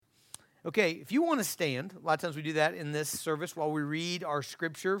Okay, if you want to stand, a lot of times we do that in this service while we read our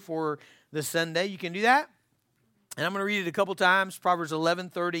scripture for the Sunday. You can do that. And I'm going to read it a couple times, Proverbs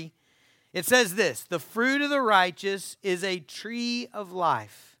 11:30. It says this, "The fruit of the righteous is a tree of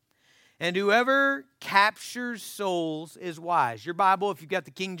life, and whoever captures souls is wise." Your Bible, if you've got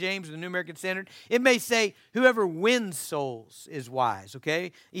the King James or the New American Standard, it may say, "Whoever wins souls is wise,"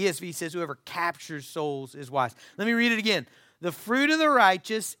 okay? ESV says, "Whoever captures souls is wise." Let me read it again. "The fruit of the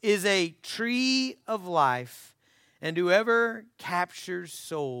righteous is a tree of life, and whoever captures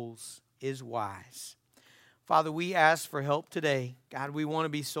souls is wise." Father, we ask for help today. God, we want to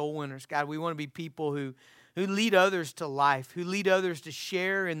be soul winners. God, we want to be people who lead others to life, who lead others to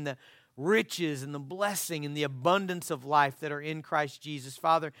share in the riches and the blessing and the abundance of life that are in Christ Jesus.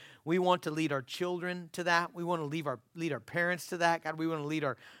 Father, we want to lead our children to that. We want to lead our parents to that. God, we want to lead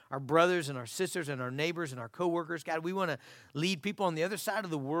our brothers and our sisters and our neighbors and our coworkers. God, we want to lead people on the other side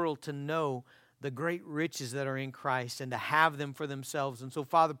of the world to know the great riches that are in Christ and to have them for themselves. And so,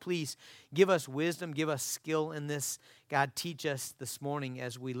 Father, please give us wisdom, give us skill in this. God, teach us this morning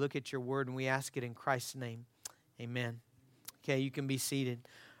as we look at your word, and we ask it in Christ's name. Amen. Okay, you can be seated.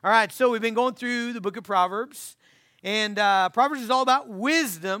 All right, so we've been going through the book of Proverbs, and Proverbs is all about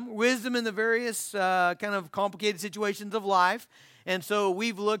wisdom in the various kind of complicated situations of life. And so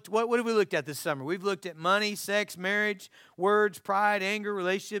we've looked, what have we looked at this summer? We've looked at money, sex, marriage, words, pride, anger,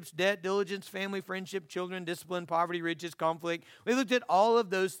 relationships, debt, diligence, family, friendship, children, discipline, poverty, riches, conflict. We looked at all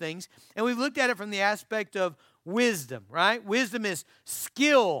of those things, and we've looked at it from the aspect of wisdom, right? Wisdom is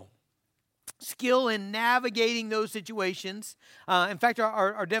skill in navigating those situations. In fact,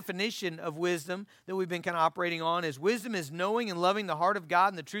 our definition of wisdom that we've been kind of operating on is wisdom is knowing and loving the heart of God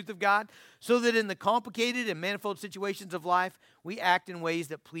and the truth of God, so that in the complicated and manifold situations of life, we act in ways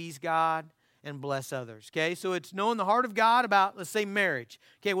that please God and bless others. Okay, so it's knowing the heart of God about, let's say, marriage.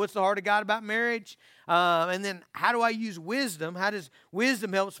 Okay, what's the heart of God about marriage? And then how do I use wisdom? How does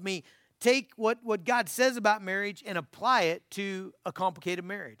wisdom helps me take what God says about marriage and apply it to a complicated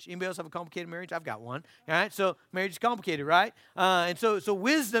marriage? Anybody else have a complicated marriage? I've got one. All right, so marriage is complicated, right? And so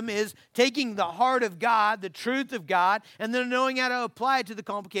wisdom is taking the heart of God, the truth of God, and then knowing how to apply it to the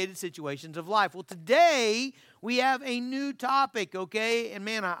complicated situations of life. Well, today we have a new topic, okay? And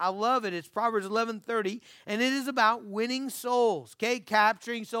man, I love it. It's Proverbs 11:30, and it is about winning souls, okay?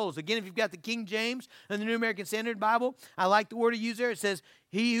 Capturing souls. Again, if you've got the King James and the New American Standard Bible, I like the word it used there. It says,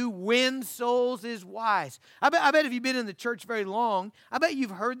 "He who wins souls is wise." I bet if you've been in the church very long, I bet you've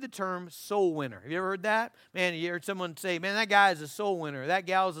heard the term soul winner. Have you ever heard that? Man, you heard someone say, "Man, that guy is a soul winner. That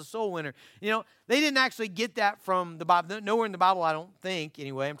gal is a soul winner." You know, they didn't actually get that from the Bible. Nowhere in the Bible, I don't think,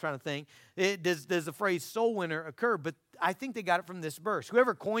 anyway, I'm trying to think, does the phrase soul winner occur, but I think they got it from this verse.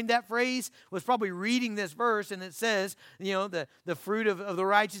 Whoever coined that phrase was probably reading this verse, and it says, you know, the fruit of the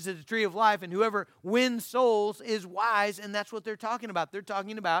righteous is the tree of life, and whoever wins souls is wise, and that's what they're talking about. They're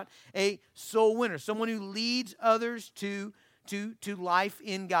talking about a soul winner, someone who leads others to life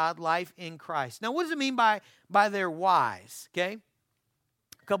in God, life in Christ. Now, what does it mean by they're wise, okay?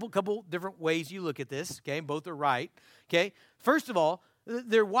 A couple different ways you look at this, okay? Both are right, okay? First of all,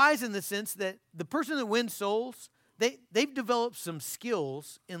 they're wise in the sense that the person that wins souls, they've developed some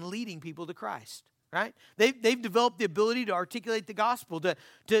skills in leading people to Christ, right? They've developed the ability to articulate the gospel, to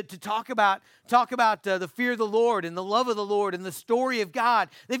talk about the fear of the Lord and the love of the Lord and the story of God.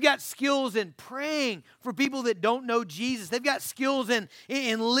 They've got skills in praying for people that don't know Jesus. They've got skills in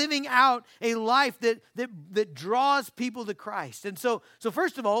living out a life that draws people to Christ. And so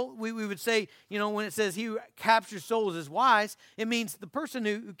first of all, we would say, you know, when it says he who captures souls is wise, it means the person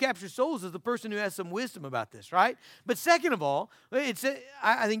who captures souls is the person who has some wisdom about this, right? But second of all,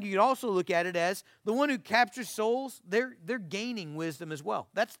 I think you could also look at it as the one who captures souls, they're gaining wisdom as well.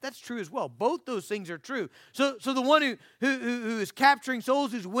 That's true as well. Both those things are true. So the one who is capturing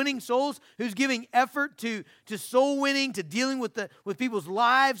souls, who's winning souls, who's giving effort to soul winning, to dealing with people's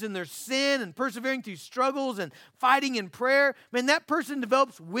lives and their sin and persevering through struggles and fighting in prayer, man, that person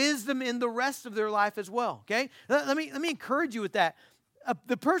develops wisdom in the rest of their life as well. Okay, let me encourage you with that.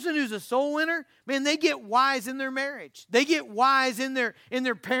 The person who's a soul winner, man, they get wise in their marriage. They get wise in their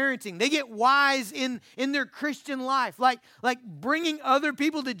parenting. They get wise in their Christian life. Like bringing other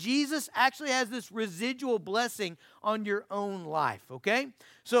people to Jesus actually has this residual blessing on your own life, okay?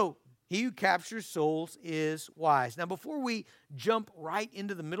 So he who captures souls is wise. Now, before we jump right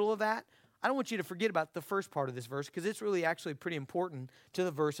into the middle of that, I don't want you to forget about the first part of this verse, because it's really actually pretty important to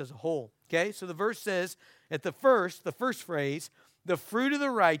the verse as a whole, okay? So the verse says at the first phrase, "The fruit of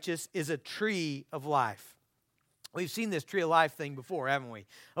the righteous is a tree of life." We've seen this tree of life thing before, haven't we?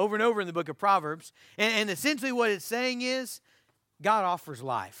 Over and over in the book of Proverbs. And essentially what it's saying is God offers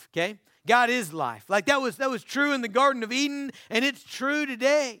life, okay? God is life. Like that was true in the Garden of Eden, and it's true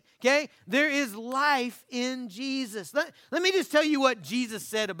today, okay? There is life in Jesus. Let me just tell you what Jesus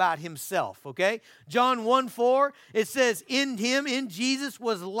said about himself, okay? John 1:4, it says, in him, in Jesus,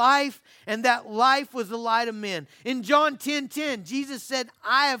 was life, and that life was the light of men. In John 10:10, Jesus said,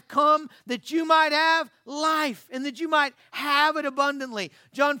 I have come that you might have life, and that you might have it abundantly.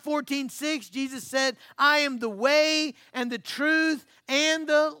 John 14:6, Jesus said, I am the way and the truth and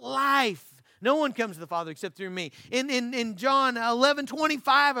the life. No one comes to the Father except through me. In John 11:25,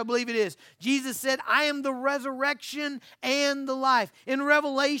 I believe it is, Jesus said, I am the resurrection and the life. In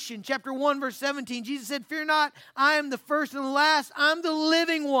Revelation chapter 1, verse 17, Jesus said, fear not, I am the first and the last. I'm the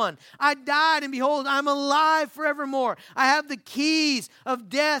living one. I died, and behold, I'm alive forevermore. I have the keys of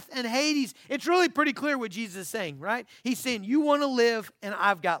death and Hades. It's really pretty clear what Jesus is saying, right? He's saying, you want to live, and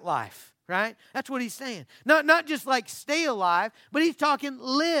I've got life. Right? That's what he's saying. Not just like stay alive, but he's talking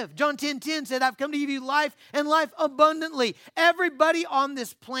live. John 10:10 said, I've come to give you life and life abundantly. Everybody on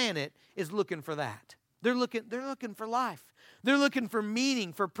this planet is looking for that. They're looking for life. They're looking for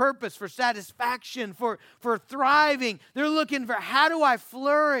meaning, for purpose, for satisfaction, for thriving. They're looking for how do I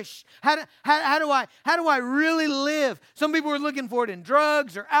flourish? How do I really live? Some people are looking for it in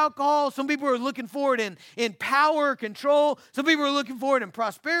drugs or alcohol. Some people are looking for it in power or control. Some people are looking for it in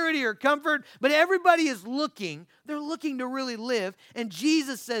prosperity or comfort. But everybody is looking. They're looking to really live. And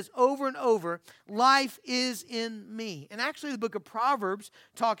Jesus says over and over, life is in me. And actually the book of Proverbs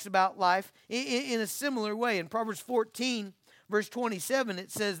talks about life in a similar way. In Proverbs 14, verse 27, it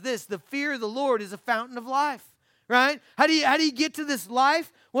says this, the fear of the Lord is a fountain of life, right? How do you get to this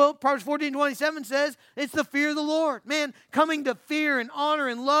life? Well, Proverbs 14:27 says it's the fear of the Lord. Man, coming to fear and honor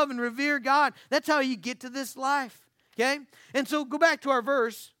and love and revere God. That's how you get to this life, okay? And so go back to our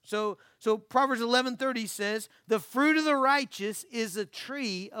verse. So Proverbs 11:30 says, the fruit of the righteous is a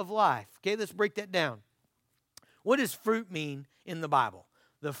tree of life. Okay, let's break that down. What does fruit mean in the Bible?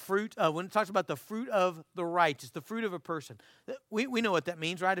 The fruit, when it talks about the fruit of the righteous, the fruit of a person. We know what that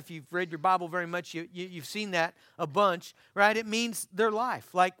means, right? If you've read your Bible very much, you've seen that a bunch, right? It means their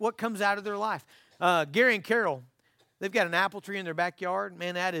life, like what comes out of their life. Gary and Carol, they've got an apple tree in their backyard.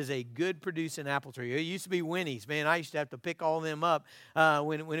 Man, that is a good producing apple tree. It used to be Winnie's. Man, I used to have to pick all of them up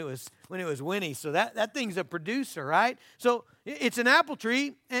when it was Winnie's. So that thing's a producer, right? So it's an apple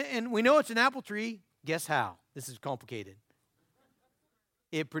tree, and we know it's an apple tree. Guess how? This is complicated.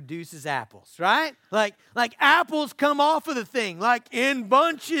 It produces apples, right? Like apples come off of the thing, like in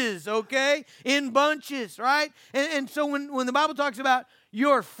bunches, okay? In bunches, right? And so when the Bible talks about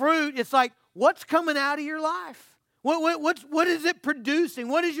your fruit, it's like, what's coming out of your life? What is it producing?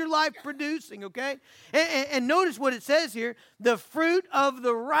 What is your life producing, okay? And notice what it says here. The fruit of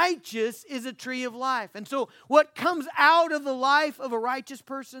the righteous is a tree of life. And so what comes out of the life of a righteous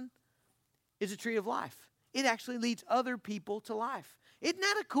person is a tree of life. It actually leads other people to life. Isn't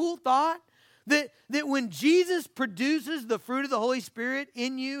that a cool thought? That when Jesus produces the fruit of the Holy Spirit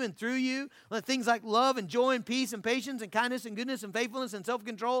in you and through you, things like love and joy and peace and patience and kindness and goodness and faithfulness and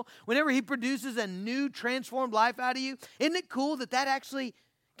self-control, whenever he produces a new transformed life out of you, isn't it cool that actually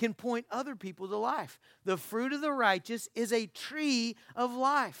can point other people to life? The fruit of the righteous is a tree of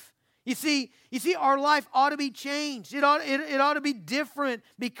life. You see, our life ought to be changed. It ought to be different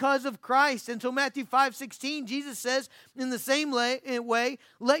because of Christ. And so Matthew 5:16, Jesus says, in the same way,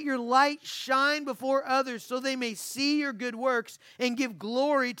 let your light shine before others so they may see your good works and give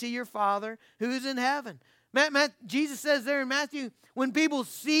glory to your Father who is in heaven. Jesus says there in Matthew, when people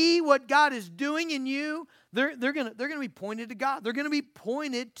see what God is doing in you, they're gonna be pointed to God. They're gonna be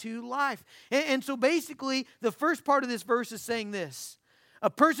pointed to life. And so basically, the first part of this verse is saying this. A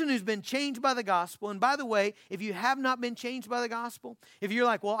person who's been changed by the gospel, and by the way, if you have not been changed by the gospel, if you're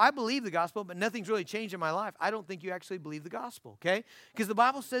like, well, I believe the gospel, but nothing's really changed in my life, I don't think you actually believe the gospel, okay? Because the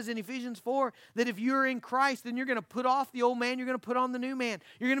Bible says in Ephesians 4 that if you're in Christ, then you're going to put off the old man, you're going to put on the new man.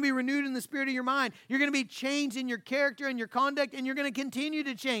 You're going to be renewed in the spirit of your mind. You're going to be changed in your character and your conduct, and you're going to continue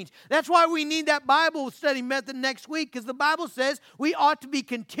to change. That's why we need that Bible study method next week, because the Bible says we ought to be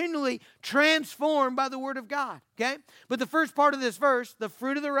continually transformed by the Word of God, okay? But the first part of this verse, the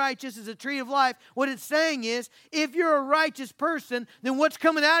fruit of the righteous is a tree of life. What it's saying is, if you're a righteous person, then what's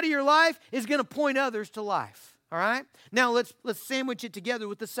coming out of your life is going to point others to life. All right? Now let's sandwich it together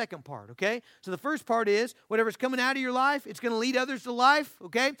with the second part, okay? So the first part is, whatever's coming out of your life, it's going to lead others to life,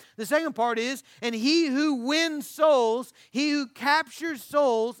 okay? The second part is, and he who wins souls, he who captures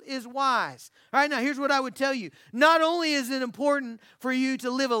souls is wise. All right, now here's what I would tell you. Not only is it important for you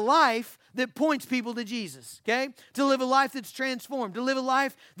to live a life that points people to Jesus, okay? To live a life that's transformed, to live a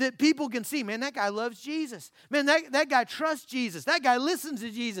life that people can see, man, that guy loves Jesus. Man, that guy trusts Jesus. That guy listens to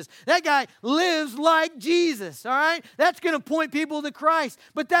Jesus. That guy lives like Jesus, all right? That's going to point people to Christ.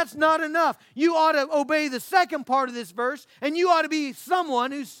 But that's not enough. You ought to obey the second part of this verse, and you ought to be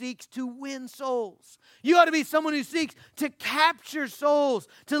someone who seeks to win souls. You ought to be someone who seeks to capture souls,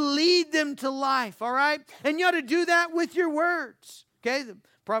 to lead them to life, all right? And you ought to do that with your words, okay? The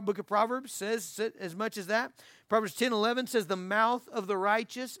book of Proverbs says as much as that. Proverbs 10:11 says, the mouth of the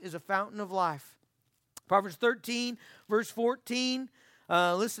righteous is a fountain of life. Proverbs 13, verse 14,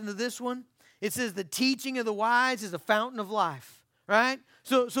 listen to this one. It says, the teaching of the wise is a fountain of life, right?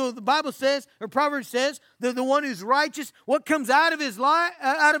 So the Bible says, or Proverbs says, that the one who's righteous, what comes out of his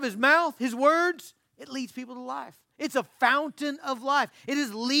mouth, his words, it leads people to life. It's a fountain of life. It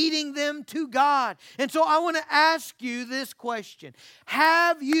is leading them to God. And so I want to ask you this question.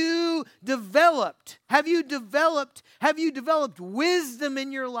 Have you developed wisdom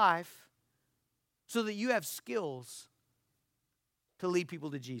in your life so that you have skills to lead people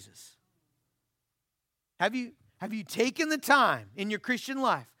to Jesus? Have you taken the time in your Christian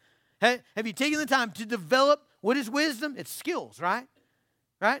life? Have you taken the time to develop what is wisdom? It's skills, right?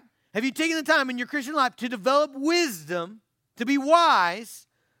 Right? Have you taken the time in your Christian life to develop wisdom, to be wise,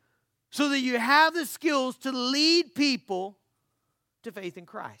 so that you have the skills to lead people to faith in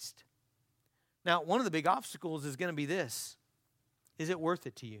Christ? Now, one of the big obstacles is going to be this. Is it worth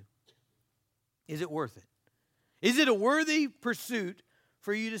it to you? Is it worth it? Is it a worthy pursuit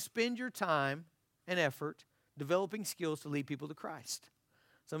for you to spend your time and effort developing skills to lead people to Christ?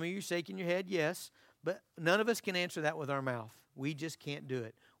 Some of you are shaking your head, yes, but none of us can answer that with our mouth. We just can't do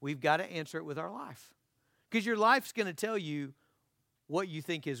it. We've got to answer it with our life. Because your life's going to tell you what you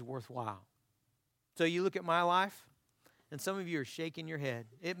think is worthwhile. So you look at my life, and some of you are shaking your head.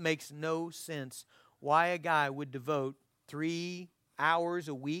 It makes no sense why a guy would devote 3 hours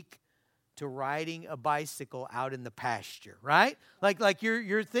a week to riding a bicycle out in the pasture, right? Like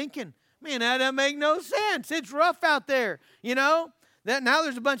you're thinking, man, that doesn't make no sense. It's rough out there, you know? That now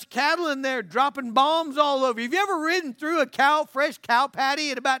there's a bunch of cattle in there dropping bombs all over. Have you ever ridden through a fresh cow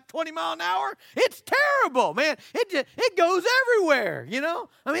patty at about 20 miles an hour? It's terrible, man. It goes everywhere, you know?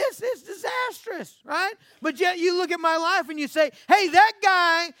 I mean, it's disastrous, right? But yet you look at my life and you say, hey, that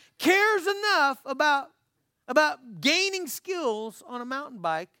guy cares enough about gaining skills on a mountain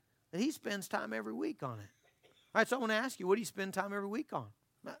bike that he spends time every week on it. All right, so I want to ask you, what do you spend time every week on?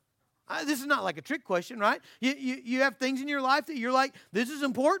 This is not like a trick question, right? You have things in your life that you're like, this is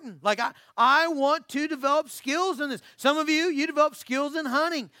important. Like, I want to develop skills in this. Some of you develop skills in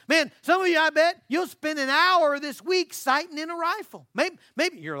hunting. Man, some of you, I bet, you'll spend an hour this week sighting in a rifle.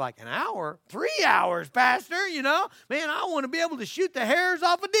 Maybe you're like, an hour? 3 hours, Pastor, you know? Man, I want to be able to shoot the hairs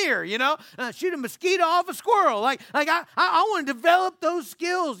off a deer, you know? Shoot a mosquito off a squirrel. Like I want to develop those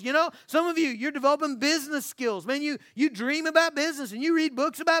skills, you know? Some of you, you're developing business skills. Man, you dream about business and you read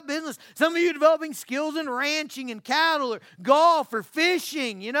books about business. Some of you are developing skills in ranching and cattle or golf or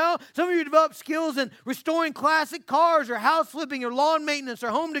fishing, you know. Some of you develop skills in restoring classic cars or house flipping or lawn maintenance or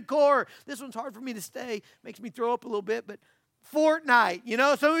home decor. This one's hard for me to say. Makes me throw up a little bit, but Fortnite, you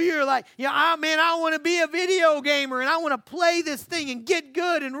know. Some of you are like, I want to be a video gamer and I want to play this thing and get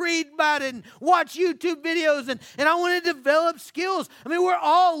good and read about it and watch YouTube videos and I want to develop skills. I mean, we're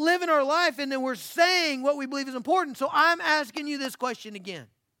all living our life and then we're saying what we believe is important. So I'm asking you this question again.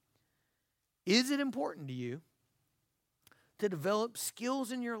 Is it important to you to develop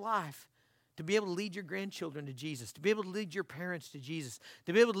skills in your life to be able to lead your grandchildren to Jesus, to be able to lead your parents to Jesus,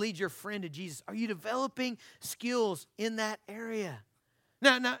 to be able to lead your friend to Jesus? Are you developing skills in that area?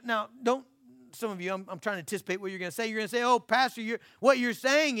 Now, don't, some of you, I'm trying to anticipate what you're going to say. You're going to say, oh, Pastor, what you're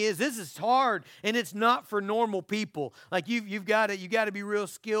saying is this is hard and it's not for normal people. Like you got to be real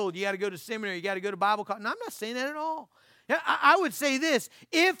skilled. You got to go to seminary. You got to go to Bible college. No, I'm not saying that at all. I would say this,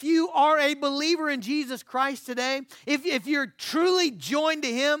 if you are a believer in Jesus Christ today, if you're truly joined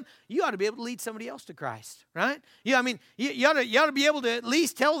to Him, you ought to be able to lead somebody else to Christ, right? Yeah, I mean, you ought to be able to at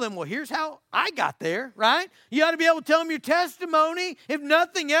least tell them, well, here's how I got there, right? You ought to be able to tell them your testimony. If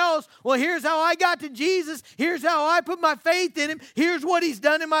nothing else, well, here's how I got to Jesus. Here's how I put my faith in Him. Here's what He's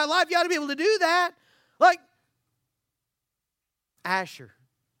done in my life. You ought to be able to do that. Like Asher,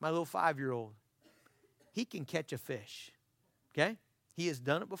 my little 5-year-old, he can catch a fish. Okay? He has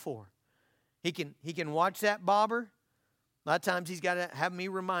done it before. He can watch that bobber. A lot of times he's got to have me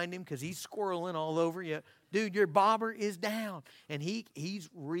remind him because he's squirreling all over you. Dude, your bobber is down. And he's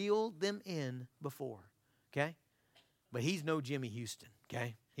reeled them in before. Okay? But he's no Jimmy Houston.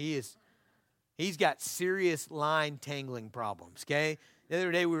 Okay? He's got serious line tangling problems. Okay? The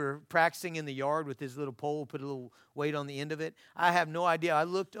other day we were practicing in the yard with his little pole, put a little weight on the end of it. I have no idea. I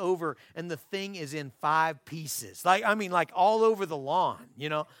looked over and the thing is in 5 pieces. Like all over the lawn,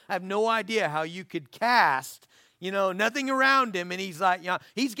 I have no idea how you could cast, nothing around him. And he's like,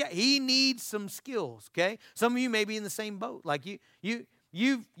 he needs some skills, okay? Some of you may be in the same boat. Like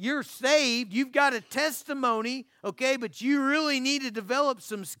you're saved, you've got a testimony, okay, but you really need to develop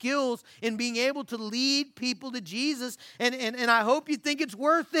some skills in being able to lead people to Jesus, and I hope you think it's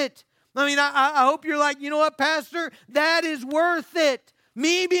worth it. I mean, I hope you're like, you know what, Pastor, that is worth it.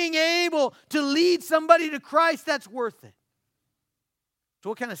 Me being able to lead somebody to Christ, that's worth it.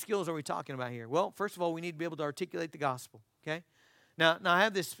 So what kind of skills are we talking about here? Well, first of all, we need to be able to articulate the gospel, okay? Now I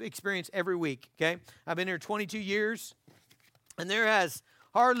have this experience every week, okay? I've been here 22 years. And there has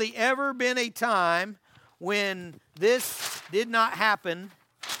hardly ever been a time when this did not happen.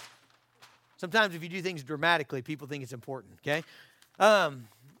 Sometimes if you do things dramatically, people think it's important, okay?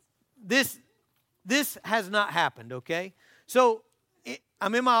 This has not happened, okay? So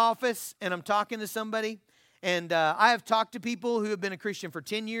I'm in my office and I'm talking to somebody. And I have talked to people who have been a Christian for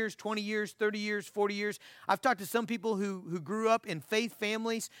 10 years, 20 years, 30 years, 40 years. I've talked to some people who grew up in faith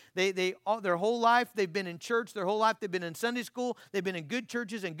families. They their whole life, they've been in church. Their whole life, they've been in Sunday school. They've been in good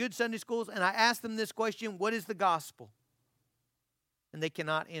churches and good Sunday schools. And I asked them this question, what is the gospel? And they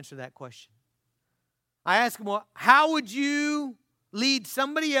cannot answer that question. I ask them, well, how would you lead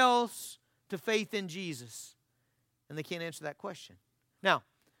somebody else to faith in Jesus? And they can't answer that question. Now,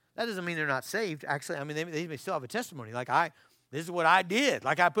 that doesn't mean they're not saved. Actually, I mean, they may still have a testimony. Like, this is what I did.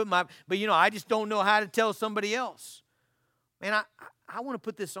 Like, but I just don't know how to tell somebody else. Man, I want to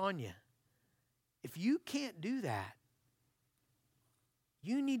put this on you. If you can't do that,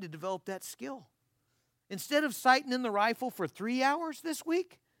 you need to develop that skill. Instead of sighting in the rifle for 3 hours this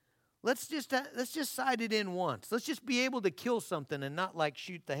week, let's just sight it in once. Let's just be able to kill something and not like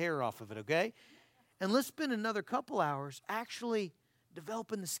shoot the hair off of it, okay? And let's spend another couple hours actually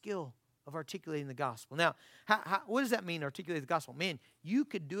developing the skill of articulating the gospel. Now, what does that mean, articulate the gospel? Man, you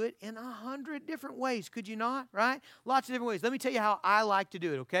could do it in 100 different ways, could you not, right? Lots of different ways. Let me tell you how I like to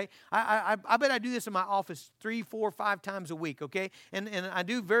do it, okay? I bet I do this in my office 3, 4, 5 times a week, okay? And I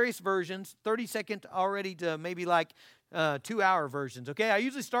do various versions, 30-second already to maybe like 2-hour versions, okay? I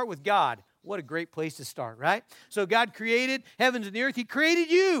usually start with God. What a great place to start, right? So God created heavens and the earth. He created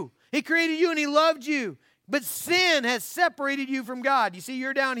you. He created you and He loved you. But sin has separated you from God. You see,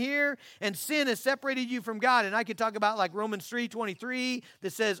 you're down here, and sin has separated you from God. And I could talk about like Romans 3:23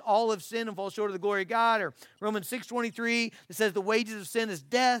 that says all have sinned and fall short of the glory of God, or Romans 6:23 that says the wages of sin is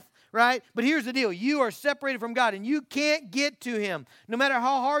death, right? But here's the deal. You are separated from God, and you can't get to Him. No matter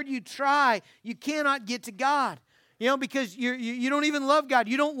how hard you try, you cannot get to God. Because you don't even love God.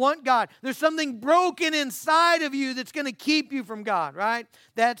 You don't want God. There's something broken inside of you that's going to keep you from God, right?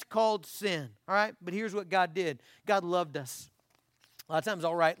 That's called sin, all right? But here's what God did. God loved us. A lot of times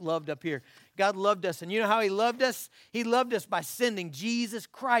I'll write loved up here. God loved us. And you know how He loved us? He loved us by sending Jesus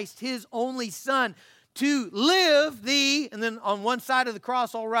Christ, His only Son, to live and then on one side of the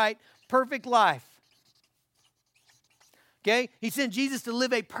cross I'll write, perfect life. Okay? He sent Jesus to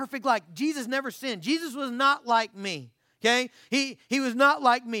live a perfect life. Jesus never sinned. Jesus was not like me. Okay? He was not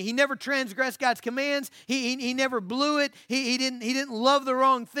like me. He never transgressed God's commands. He never blew it. He didn't love the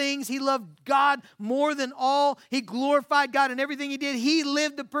wrong things. He loved God more than all. He glorified God in everything He did. He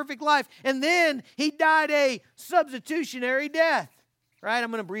lived the perfect life. And then He died a substitutionary death. Right? I'm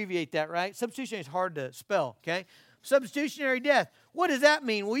going to abbreviate that, right? Substitutionary is hard to spell, okay? Substitutionary death. What does that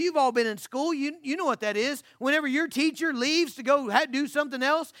mean? Well, you've all been in school. You know what that is. Whenever your teacher leaves to go do something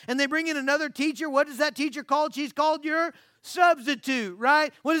else and they bring in another teacher, what is that teacher called? She's called your substitute,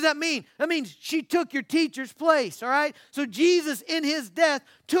 right? What does that mean? That means she took your teacher's place, all right? So Jesus in His death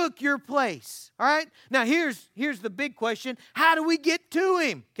took your place, all right? Now here's the big question. How do we get to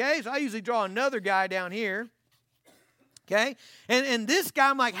Him? Okay, so I usually draw another guy down here. Okay? And this guy,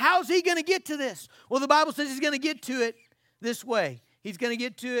 I'm like, how's he going to get to this? Well, the Bible says He's going to get to it this way. He's going to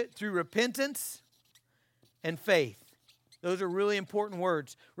get to it through repentance and faith. Those are really important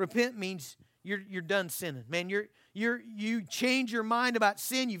words. Repent means you're done sinning. Man, you change your mind about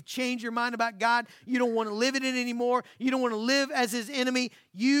sin. You've changed your mind about God. You don't want to live in it anymore. You don't want to live as His enemy.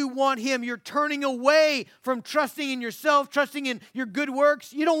 You want Him. You're turning away from trusting in yourself, trusting in your good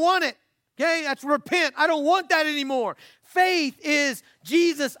works. You don't want it. Okay, that's repent. I don't want that anymore. Faith is,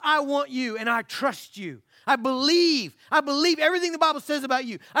 Jesus, I want You and I trust You. I believe everything the Bible says about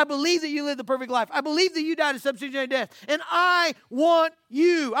you. I believe that you live the perfect life. I believe that you died a substitutionary death. And I want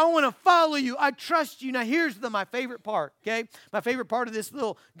you. I want to follow you. I trust you. Now, here's my favorite part, okay? My favorite part of this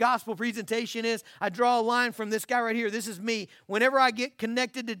little gospel presentation is I draw a line from this guy right here. This is me. Whenever I get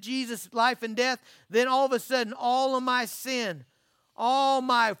connected to Jesus' life and death, then all of a sudden, all of my sin, all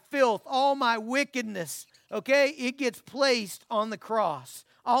my filth, all my wickedness, okay, it gets placed on the cross.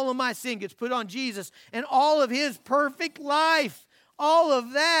 All of my sin gets put on Jesus, and all of his perfect life, all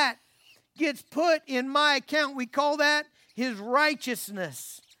of that gets put in my account. We call that his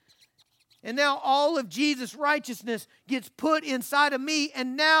righteousness. And now all of Jesus' righteousness gets put inside of me,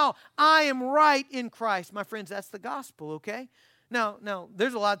 and now I am right in Christ. My friends, that's the gospel, okay? Now,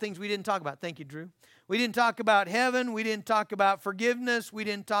 there's a lot of things we didn't talk about. Thank you, Drew. We didn't talk about heaven. We didn't talk about forgiveness. We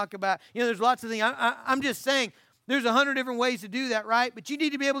didn't talk about, there's lots of things. I'm just saying there's 100 different ways to do that, right? But you need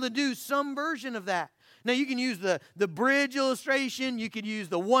to be able to do some version of that. Now, you can use the bridge illustration. You could use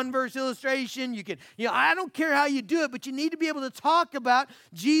the one-verse illustration. You could, I don't care how you do it, but you need to be able to talk about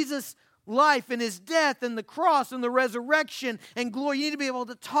Jesus' life and his death and the cross and the resurrection and glory. You need to be able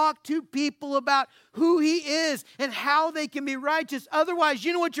to talk to people about who he is and how they can be righteous. Otherwise,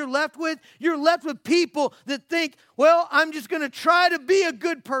 you know what you're left with? You're left with people that think, well, I'm just going to try to be a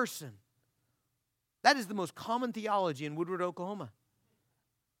good person. That is the most common theology in Woodward, Oklahoma.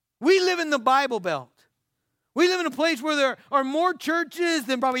 We live in the Bible Belt. We live in a place where there are more churches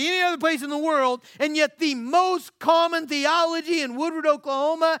than probably any other place in the world, and yet the most common theology in Woodward,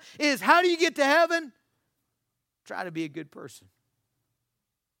 Oklahoma is, how do you get to heaven? Try to be a good person.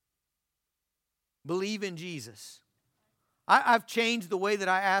 Believe in Jesus. I've changed the way that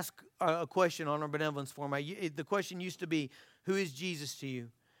I ask a question on our benevolence form. The question used to be, who is Jesus to you?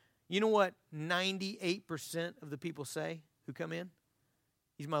 You know what 98% of the people say who come in?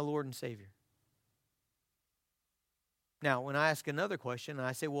 He's my Lord and Savior. Now, when I ask another question, and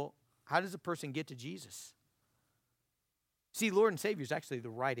I say, well, how does a person get to Jesus? See, Lord and Savior is actually the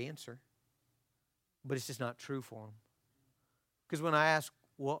right answer, but it's just not true for them. Because when I ask,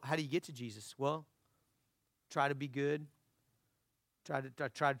 well, how do you get to Jesus? Well, try to be good. Try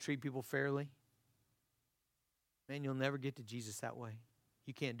to treat people fairly. Man, you'll never get to Jesus that way.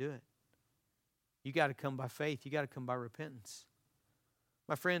 You can't do it. You got to come by faith. You got to come by repentance.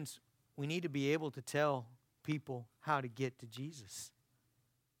 My friends, we need to be able to tell people how to get to Jesus.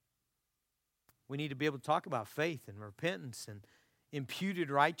 We need to be able to talk about faith and repentance and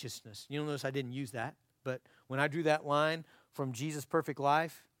imputed righteousness. You'll notice I didn't use that, but when I drew that line from Jesus' perfect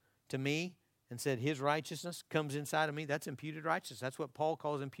life to me and said his righteousness comes inside of me, that's imputed righteousness. That's what Paul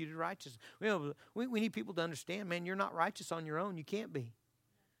calls imputed righteousness. We need people to understand, man, you're not righteous on your own. You can't be.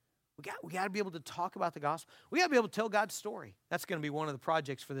 We got to be able to talk about the gospel. We got to be able to tell God's story. That's going to be one of the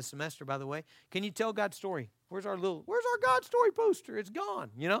projects for this semester, by the way. Can you tell God's story? Where's our God story poster? It's gone,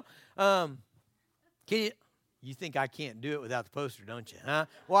 Can you? You think I can't do it without the poster, don't you? Huh?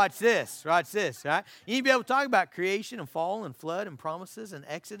 Watch this, right? You need to be able to talk about creation and fall and flood and promises and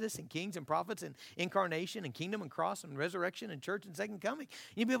Exodus and kings and prophets and incarnation and kingdom and cross and resurrection and church and second coming.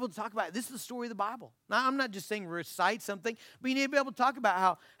 You need to be able to talk about it. This is the story of the Bible. Now, I'm not just saying recite something, but you need to be able to talk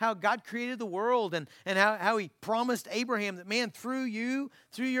about how God created the world and how he promised Abraham that, man, through you,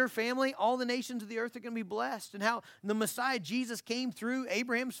 through your family, all the nations of the earth are going to be blessed, and how the Messiah, Jesus, came through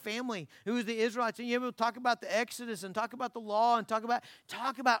Abraham's family, who was the Israelites. And you're able to talk about the Exodus and talk about the law and talk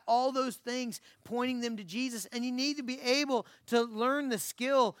about all those things, pointing them to Jesus. And you need to be able to learn the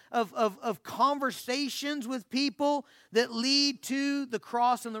skill of conversations with people that lead to the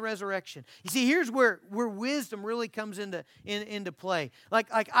cross and the resurrection. You see, here's where wisdom really comes into play.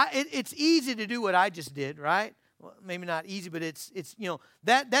 It's easy to do what I just did, right? Well, maybe not easy, but it's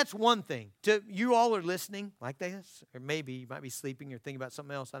that's one thing. You all are listening like this, or maybe you might be sleeping or thinking about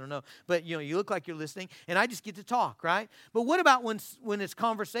something else. I don't know, but you look like you're listening, and I just get to talk, right? But what about when it's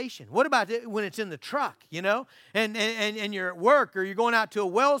conversation? What about when it's in the truck, and you're at work or you're going out to a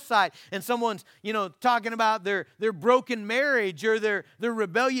well site and someone's talking about their broken marriage or their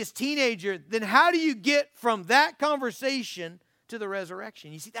rebellious teenager? Then how do you get from that conversation to the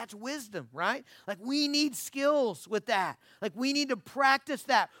resurrection? You see, that's wisdom, right? We need skills with that. We need to practice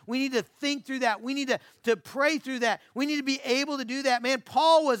that. We need to think through that. We need to pray through that. We need to be able to do that. Man,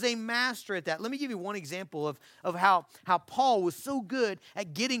 Paul was a master at that. Let me give you one example of how Paul was so good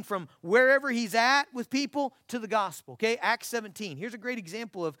at getting from wherever he's at with people to the gospel. Okay, Acts 17. Here's a great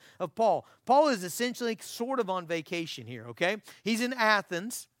example of Paul. Paul is essentially sort of on vacation here, okay? He's in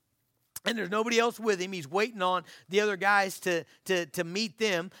Athens. And there's nobody else with him. He's waiting on the other guys to meet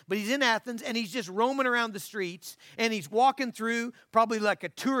them. But he's in Athens, and he's just roaming around the streets. And he's walking through probably like a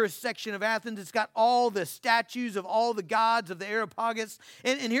tourist section of Athens. It's got all the statues of all the gods of the Areopagus.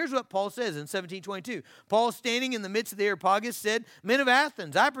 And here's what Paul says in 1722. Paul, standing in the midst of the Areopagus, said, "Men of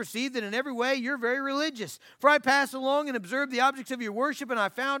Athens, I perceive that in every way you're very religious. For I passed along and observed the objects of your worship, and I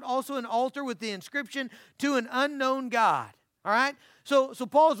found also an altar with the inscription, 'To an unknown God.'" All right? So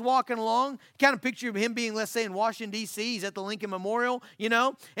Paul's walking along. Kind of picture him being, let's say, in Washington, D.C. He's at the Lincoln Memorial,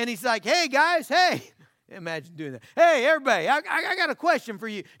 and he's like, "Hey, guys, hey." Imagine doing that. "Hey, everybody, I got a question for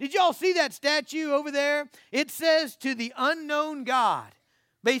you. Did y'all see that statue over there? It says, 'To the unknown God.'"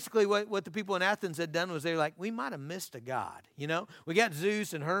 Basically, what the people in Athens had done was they were like, we might have missed a god, We got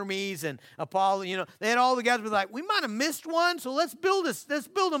Zeus and Hermes and Apollo, They had all the guys were like, we might have missed one, so let's build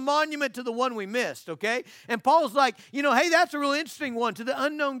a monument to the one we missed, okay? And Paul's like, hey, that's a really interesting one, to the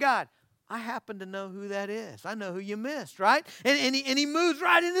unknown God. I happen to know who that is. I know who you missed, right? And he moves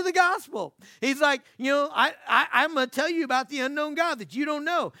right into the gospel. He's like, I'm going to tell you about the unknown God that you don't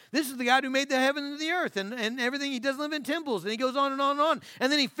know. This is the God who made the heaven and the earth and everything. He doesn't live in temples. And he goes on and on and on.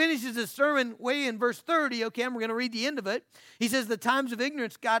 And then he finishes his sermon way in verse 30. Okay, I'm going to read the end of it. He says, "The times of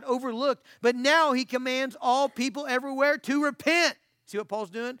ignorance God overlooked, but now he commands all people everywhere to repent." See what Paul's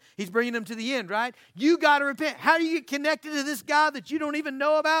doing? He's bringing them to the end, right? You got to repent. How do you get connected to this God that you don't even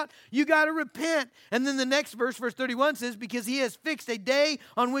know about? You got to repent. And then the next verse 31 says, "Because he has fixed a day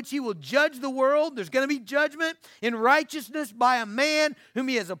on which he will judge the world." There's going to be judgment in righteousness by a man whom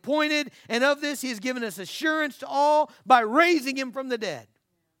he has appointed. And of this he has given us assurance to all by raising him from the dead.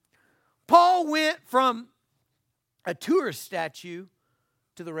 Paul went from a tourist statue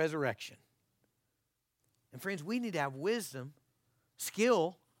to the resurrection. And friends, we need to have wisdom,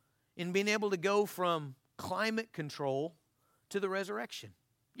 skill in being able to go from climate control to the resurrection.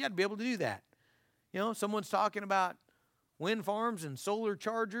 You got to be able to do that. Someone's talking about wind farms and solar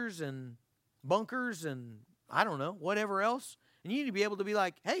chargers and bunkers and I don't know, whatever else. And you need to be able to be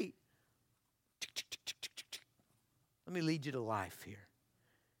like, hey, let me lead you to life here.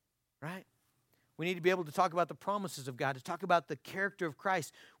 Right? We need to be able to talk about the promises of God, to talk about the character of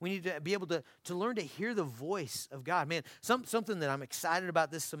Christ. We need to be able to learn to hear the voice of God. Man, something that I'm excited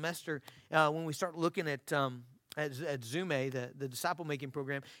about this semester when we start looking at Zume, the disciple-making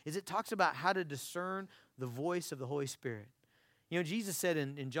program, is it talks about how to discern the voice of the Holy Spirit. Jesus said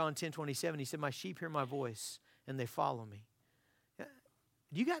in John 10:27, he said, "My sheep hear my voice, and they follow me."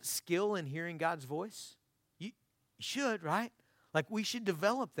 You got skill in hearing God's voice? You should, right? Like we should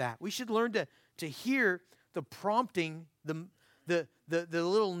develop that. We should learn to hear the prompting, the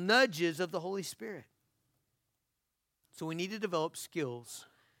little nudges of the Holy Spirit. So we need to develop skills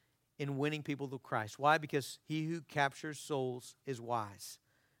in winning people to Christ. Why? Because he who captures souls is wise.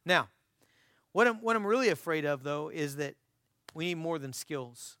 Now, what I'm really afraid of, though, is that we need more than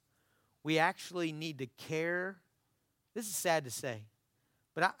skills. We actually need to care. This is sad to say,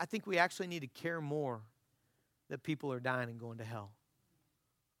 but I think we actually need to care more that people are dying and going to hell.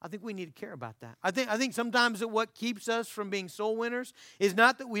 I think we need to care about that. I think sometimes that what keeps us from being soul winners is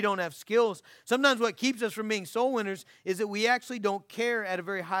not that we don't have skills. Sometimes what keeps us from being soul winners is that we actually don't care at a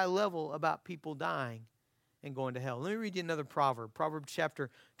very high level about people dying and going to hell. Let me read you another proverb. Proverbs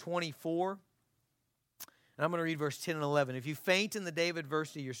chapter 24. And I'm going to read verse 10 and 11. "If you faint in the day of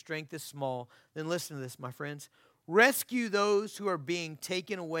adversity, your strength is small. Then listen to this, my friends. Rescue those who are being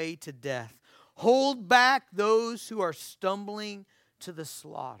taken away to death. Hold back those who are stumbling to the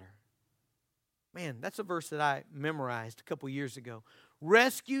slaughter." Man, that's a verse that I memorized a couple years ago.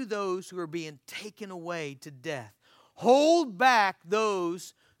 Rescue those who are being taken away to death. Hold back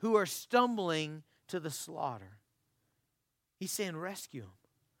those who are stumbling to the slaughter. He's saying rescue them.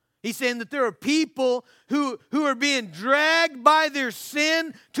 He's saying that there are people who are being dragged by their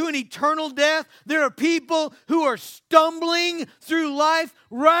sin to an eternal death. There are people who are stumbling through life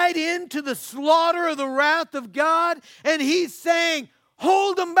right into the slaughter of the wrath of God. And he's saying,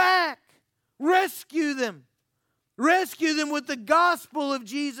 hold them back. Rescue them. Rescue them with the gospel of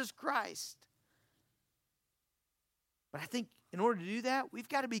Jesus Christ. But I think in order to do that, we've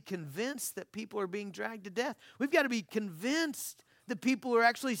got to be convinced that people are being dragged to death. We've got to be convinced that people are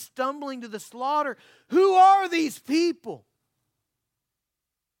actually stumbling to the slaughter. Who are these people?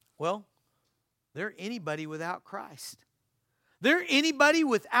 Well, they're anybody without Christ. They're anybody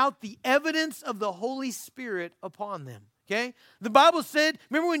without the evidence of the Holy Spirit upon them. Okay? The Bible said,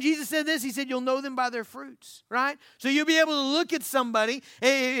 remember when Jesus said this? He said, you'll know them by their fruits, right? So you'll be able to look at somebody,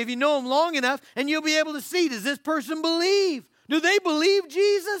 if you know them long enough, and you'll be able to see, does this person believe? Do they believe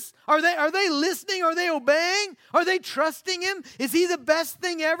Jesus? Are they listening? Are they obeying? Are they trusting Him? Is He the best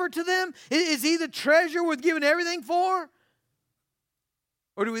thing ever to them? Is He the treasure worth giving everything for?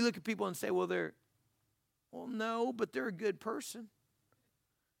 Or do we look at people and say, well, no, but they're a good person.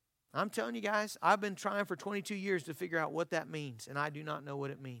 I'm telling you guys, I've been trying for 22 years to figure out what that means, and I do not know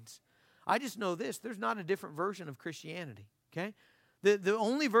what it means. I just know this: there's not a different version of Christianity, okay? The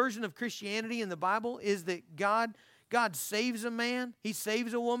only version of Christianity in the Bible is that God saves a man, He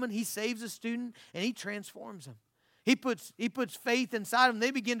saves a woman, He saves a student, and He transforms them. He puts faith inside them.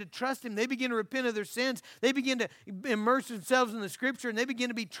 They begin to trust Him. They begin to repent of their sins. They begin to immerse themselves in the Scripture, and they begin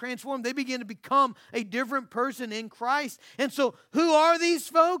to be transformed. They begin to become a different person in Christ. And so who are these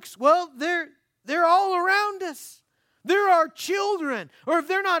folks? Well, they're all around us. They're our children. Or if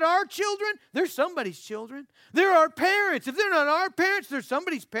they're not our children, they're somebody's children. They're our parents. If they're not our parents, they're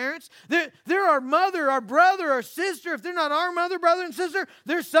somebody's parents. They're our mother, our brother, our sister. If they're not our mother, brother, and sister,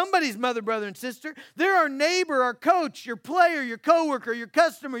 they're somebody's mother, brother, and sister. They're our neighbor, our coach, your player, your coworker, your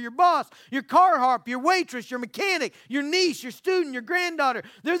customer, your boss, your car harp, your waitress, your mechanic, your niece, your student, your granddaughter.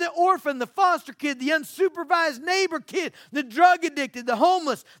 They're the orphan, the foster kid, the unsupervised neighbor kid, the drug addicted, the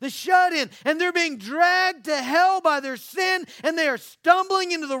homeless, the shut-in. And they're being dragged to hell by their sin, and they are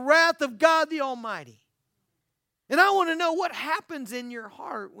stumbling into the wrath of God the Almighty. And I want to know what happens in your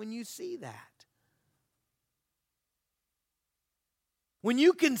heart when you see that. When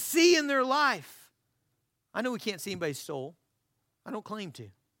you can see in their life. I know we can't see anybody's soul. I don't claim to.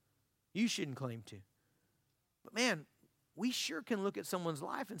 You shouldn't claim to. But man, we sure can look at someone's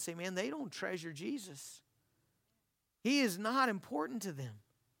life and say, man, they don't treasure Jesus. He is not important to them.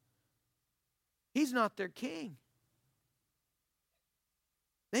 He's not their king.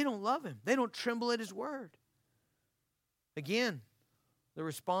 They don't love Him. They don't tremble at His word. Again, the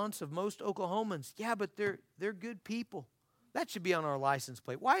response of most Oklahomans, yeah, but they're good people. That should be on our license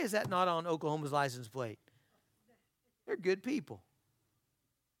plate. Why is that not on Oklahoma's license plate? They're good people.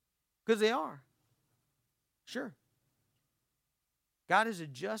 Because they are. Sure. God is a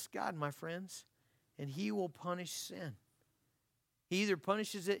just God, my friends, and He will punish sin. He either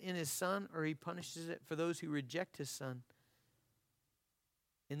punishes it in His Son, or He punishes it for those who reject His Son,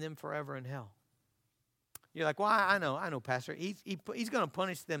 in them forever in hell. You're like, well, I know, Pastor. He's going to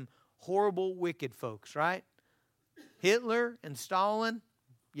punish them horrible, wicked folks, right? Hitler and Stalin,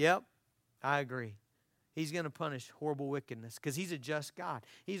 yep, I agree. He's going to punish horrible wickedness because He's a just God.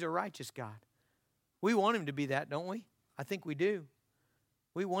 He's a righteous God. We want Him to be that, don't we? I think we do.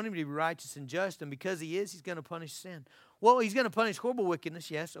 We want Him to be righteous and just, and because He is, He's going to punish sin. Well, He's going to punish horrible wickedness,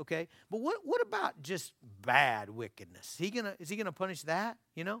 yes, okay. But what about just bad wickedness? Is He going to punish that,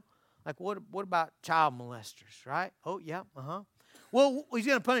 you know? Like what about child molesters, right? Oh, yeah, Well, He's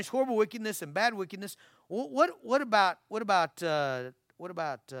going to punish horrible wickedness and bad wickedness. What about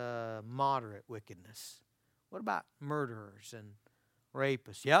moderate wickedness? What about murderers and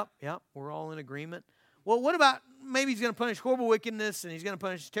rapists? Yep, we're all in agreement. Well, what about maybe He's going to punish horrible wickedness, and He's going to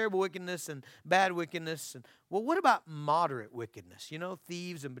punish terrible wickedness and bad wickedness? And well, what about moderate wickedness? You know,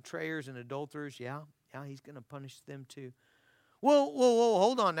 thieves and betrayers and adulterers. Yeah, He's going to punish them too. Well,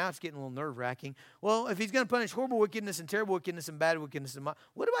 hold on. Now it's getting a little nerve-wracking. Well, if He's going to punish horrible wickedness and terrible wickedness and bad wickedness,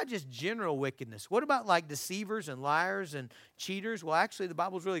 what about just general wickedness? What about like deceivers and liars and cheaters? Well, actually, the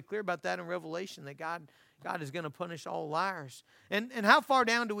Bible's really clear about that in Revelation, that God is going to punish all liars. And how far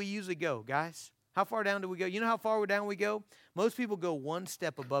down do we usually go, guys? How far down do we go? You know how far down we go? Most people go one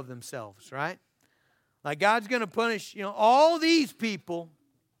step above themselves, right? Like God's going to punish, all these people,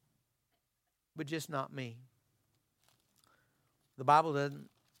 but just not me. The Bible doesn't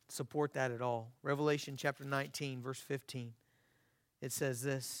support that at all. Revelation chapter 19, verse 15. It says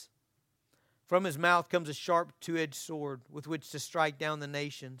this: from His mouth comes a sharp two-edged sword with which to strike down the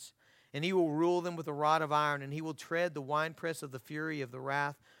nations, and He will rule them with a rod of iron, and He will tread the winepress of the fury of the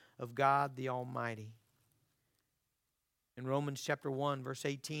wrath of God the Almighty. In Romans chapter 1, verse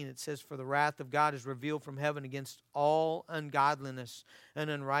 18, it says, for the wrath of God is revealed from heaven against all ungodliness and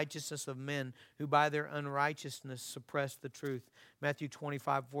unrighteousness of men who by their unrighteousness suppress the truth. Matthew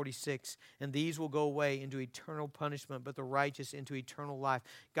 25:46, and these will go away into eternal punishment, but the righteous into eternal life.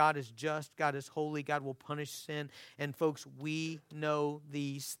 God is just, God is holy, God will punish sin. And folks, we know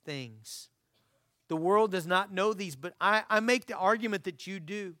these things. The world does not know these, but I make the argument that you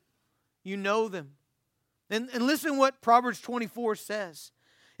do. You know them. And listen what Proverbs 24 says.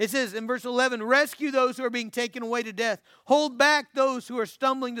 It says in verse 11, rescue those who are being taken away to death. Hold back those who are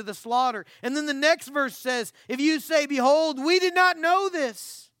stumbling to the slaughter. And then the next verse says, if you say, behold, we did not know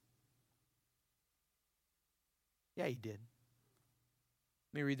this. Yeah, you did.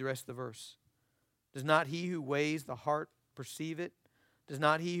 Let me read the rest of the verse. Does not He who weighs the heart perceive it? Does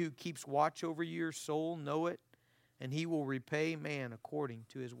not he who keeps watch over your soul know it? And he will repay man according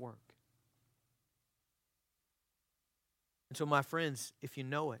to his work. And so, my friends, if you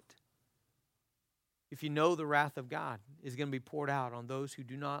know it, if you know the wrath of God is going to be poured out on those who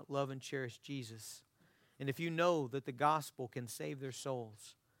do not love and cherish Jesus, and if you know that the gospel can save their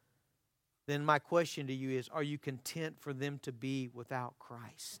souls, then my question to you is, are you content for them to be without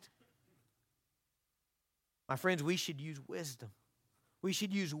Christ? My friends, we should use wisdom. We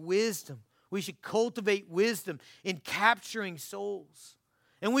should use wisdom. We should cultivate wisdom in capturing souls.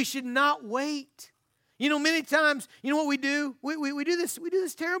 And we should not wait. You know, many times, you know what we do? We do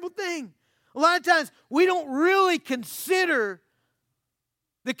this terrible thing. A lot of times, we don't really consider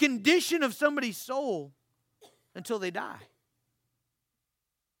the condition of somebody's soul until they die.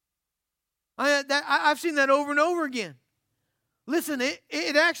 I've seen that over and over again. Listen,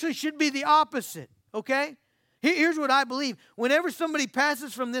 it actually should be the opposite, okay? Here's what I believe. Whenever somebody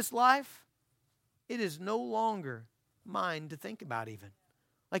passes from this life, it is no longer mine to think about even.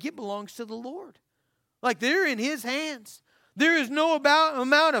 Like it belongs to the Lord. Like they're in His hands. There is no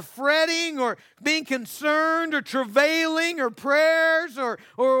amount of fretting or being concerned or travailing or prayers or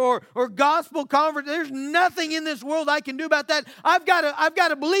gospel conference. There's nothing in this world I can do about that. I've got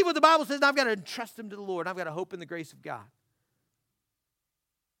to believe what the Bible says, and I've got to entrust them to the Lord. I've got to hope in the grace of God.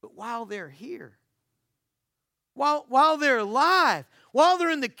 But while they're here, while they're alive, while they're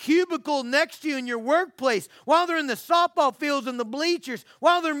in the cubicle next to you in your workplace, while they're in the softball fields and the bleachers,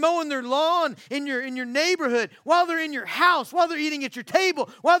 while they're mowing their lawn in your neighborhood, while they're in your house, while they're eating at your table,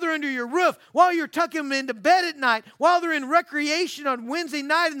 while they're under your roof, while you're tucking them into bed at night, while they're in recreation on Wednesday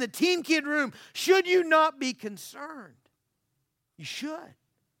night in the teen kid room, should you not be concerned? You should.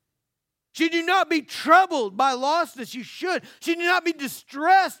 Should you not be troubled by lostness? You should. Should you not be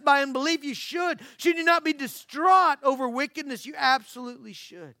distressed by unbelief? You should. Should you not be distraught over wickedness? You absolutely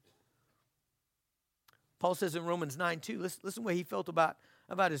should. Paul says in Romans 9:2, listen what he felt about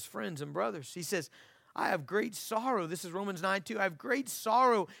his friends and brothers. He says, I have great sorrow. This is Romans 9:2. I have great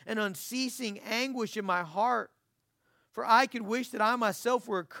sorrow and unceasing anguish in my heart. For I could wish that I myself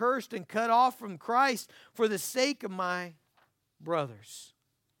were accursed and cut off from Christ for the sake of my brothers.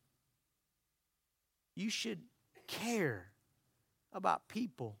 You should care about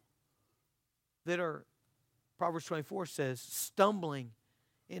people that are, Proverbs 24 says, stumbling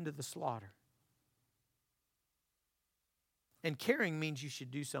into the slaughter. And caring means you should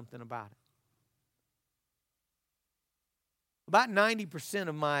do something about it. About 90%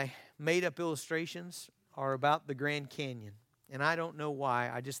 of my made-up illustrations are about the Grand Canyon. And I don't know why.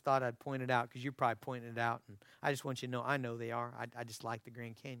 I just thought I'd point it out because you're probably pointing it out. And I just want you to know I know they are. I just like the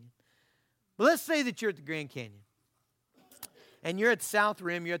Grand Canyon. But let's say that you're at the Grand Canyon, and you're at South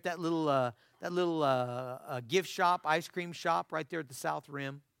Rim. You're at that little gift shop, ice cream shop right there at the South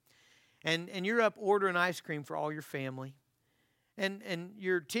Rim, and you're up ordering ice cream for all your family, and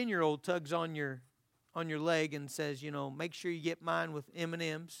your 10-year-old tugs on your leg and says, you know, make sure you get mine with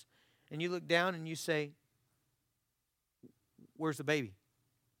M&Ms, and you look down and you say, where's the baby?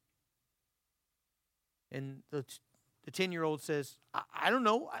 And the 10-year-old says, I don't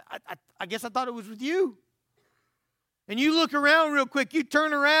know. I guess I thought it was with you. And you look around real quick. You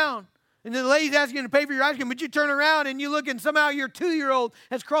turn around. And the lady's asking you to pay for your ice cream. But you turn around and you look and somehow your 2-year-old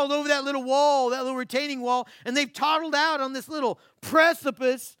has crawled over that little wall, that little retaining wall. And they've toddled out on this little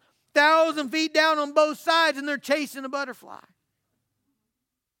precipice 1,000 feet down on both sides. And they're chasing a butterfly.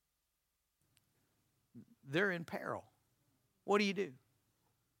 They're in peril. What do?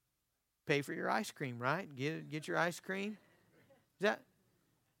 Pay for your ice cream, right? Get your ice cream. Is that?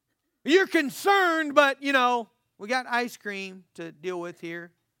 You're concerned, but you know we got ice cream to deal with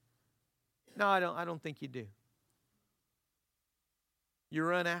here. No, I don't think you do. You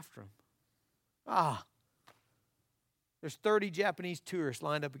run after them. There's 30 Japanese tourists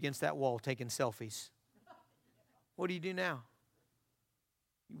lined up against that wall taking selfies. What do you do now?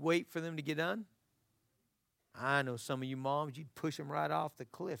 You wait for them to get done? I know some of you moms, you'd push them right off the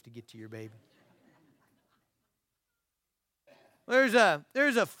cliff to get to your baby. There's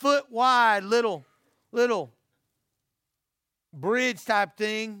a foot wide little bridge type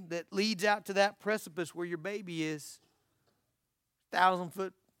thing that leads out to that precipice where your baby is.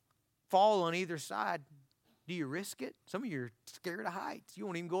 1,000-foot fall on either side. Do you risk it? Some of you are scared of heights. You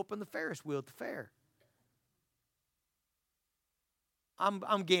won't even go up on the Ferris wheel at the fair.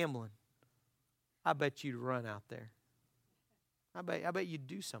 I'm gambling. I bet you'd run out there. I bet you'd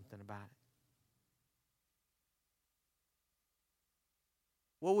do something about it.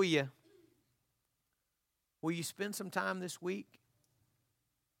 What will you? Will you spend some time this week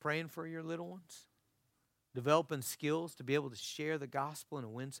praying for your little ones? developing skills to be able to share the gospel in a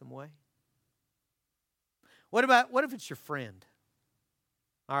winsome way? What if it's your friend?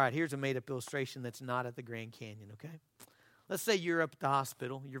 All right, here's a made-up illustration that's not at the Grand Canyon, okay? Let's say you're up at the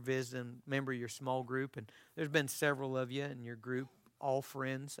hospital, you're visiting a member of your small group, and there's been several of you in your group, all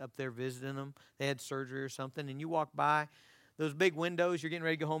friends up there visiting them. They had surgery or something, and you walk by those big windows. You're getting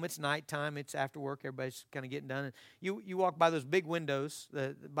ready to go home. It's nighttime. It's after work. Everybody's kind of getting done. And you walk by those big windows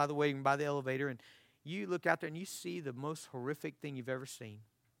by the elevator, and you look out there, and you see the most horrific thing you've ever seen.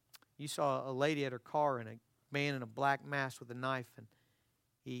 You saw a lady at her car and a man in a black mask with a knife, and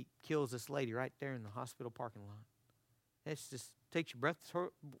he kills this lady right there in the hospital parking lot. It just takes your breath. It's the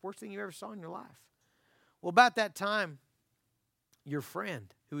worst thing you ever saw in your life. Well, about that time, your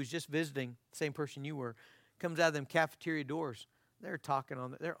friend who was just visiting, the same person you were, comes out of them cafeteria doors. They're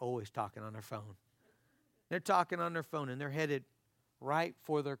always talking on their phone. They're talking on their phone, and they're headed right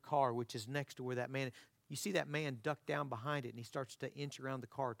for their car, which is next to where that man is. You see that man duck down behind it, and he starts to inch around the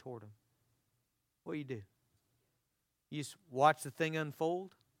car toward him. What do? You just watch the thing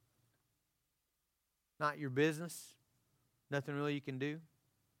unfold? Not your business? Nothing really you can do?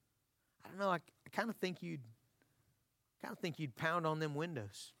 I don't know. I kind of think you'd pound on them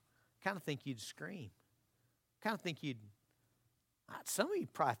windows. Kind of think you'd scream. Kind of think some of you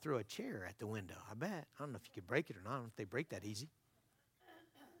probably throw a chair at the window, I bet. I don't know if you could break it or not. I don't know if they break that easy.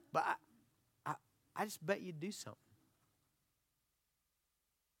 But I just bet you'd do something.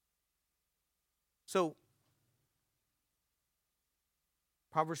 So,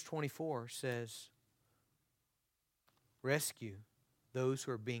 Proverbs 24 says, rescue those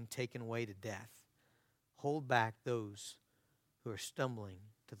who are being taken away to death. Hold back those who are stumbling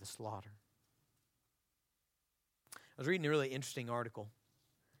to the slaughter. I was reading a really interesting article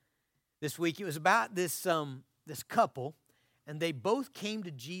this week. It was about this couple, and they both came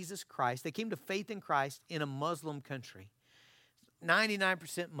to Jesus Christ. They came to faith in Christ in a Muslim country,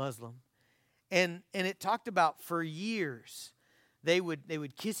 99% Muslim. And it talked about for years they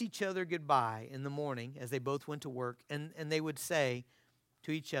would kiss each other goodbye in the morning as they both went to work, and they would say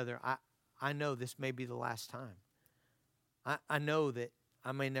to each other, I know this may be the last time. I know that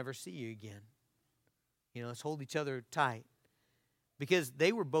I may never see you again. Let's hold each other tight. Because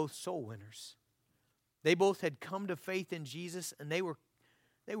they were both soul winners. They both had come to faith in Jesus, and they were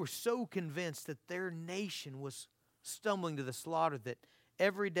so convinced that their nation was stumbling to the slaughter that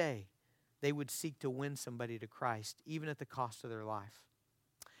every day they would seek to win somebody to Christ, even at the cost of their life.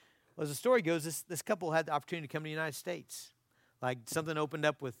 Well, as the story goes, this couple had the opportunity to come to the United States. Like something opened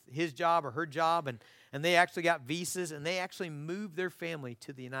up with his job or her job, and they actually got visas, and they actually moved their family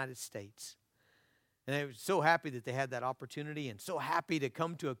to the United States. And they were so happy that they had that opportunity, and so happy to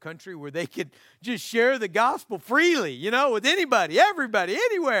come to a country where they could just share the gospel freely, with anybody, everybody,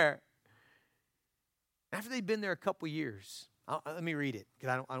 anywhere. After they'd been there a couple years, let me read it because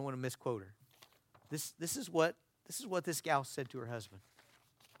I don't want to misquote her. This is what this gal said to her husband.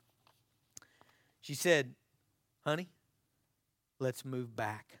 She said, "Honey, let's move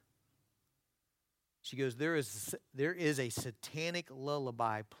back." She goes, there is a satanic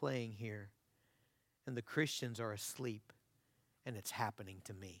lullaby playing here, and the Christians are asleep, and it's happening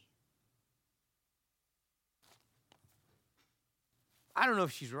to me. I don't know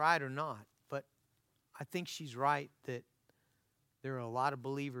if she's right or not, but I think she's right that there are a lot of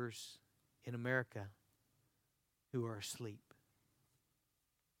believers in America who are asleep.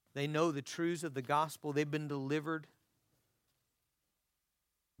 They know the truths of the gospel. They've been delivered,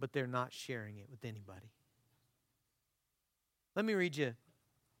 but they're not sharing it with anybody. Let me read you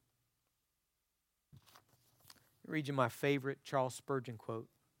my favorite Charles Spurgeon quote.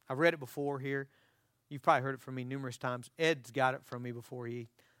 I've read it before here. You've probably heard it from me numerous times. Ed's got it from me before.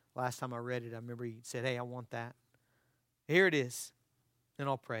 Last time I read it, I remember he said, "Hey, I want that." Here it is, and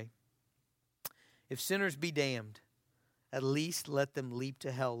I'll pray. If sinners be damned, at least let them leap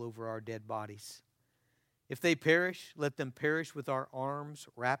to hell over our dead bodies. If they perish, let them perish with our arms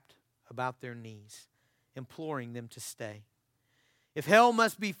wrapped about their knees, imploring them to stay. If hell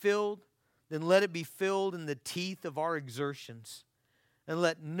must be filled, then let it be filled in the teeth of our exertions, and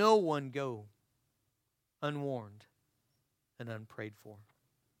let no one go unwarned and unprayed for.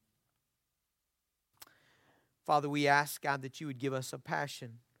 Father, we ask, God, that you would give us a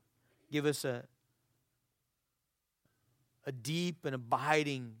passion, give us a deep and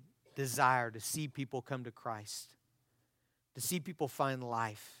abiding desire to see people come to Christ, to see people find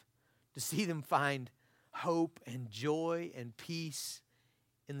life, to see them find hope and joy and peace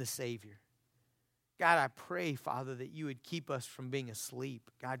in the Savior. God, I pray, Father, that you would keep us from being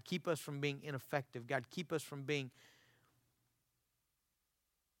asleep. God, keep us from being ineffective. God, keep us from being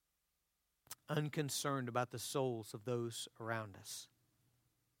unconcerned about the souls of those around us.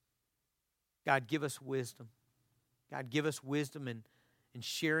 God, give us wisdom. God, give us wisdom in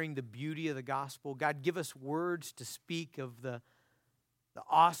sharing the beauty of the gospel. God, give us words to speak of the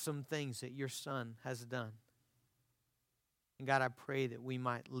awesome things that your Son has done. And God, I pray that we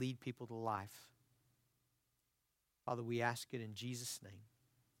might lead people to life. Father, we ask it in Jesus' name.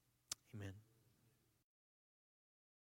 Amen.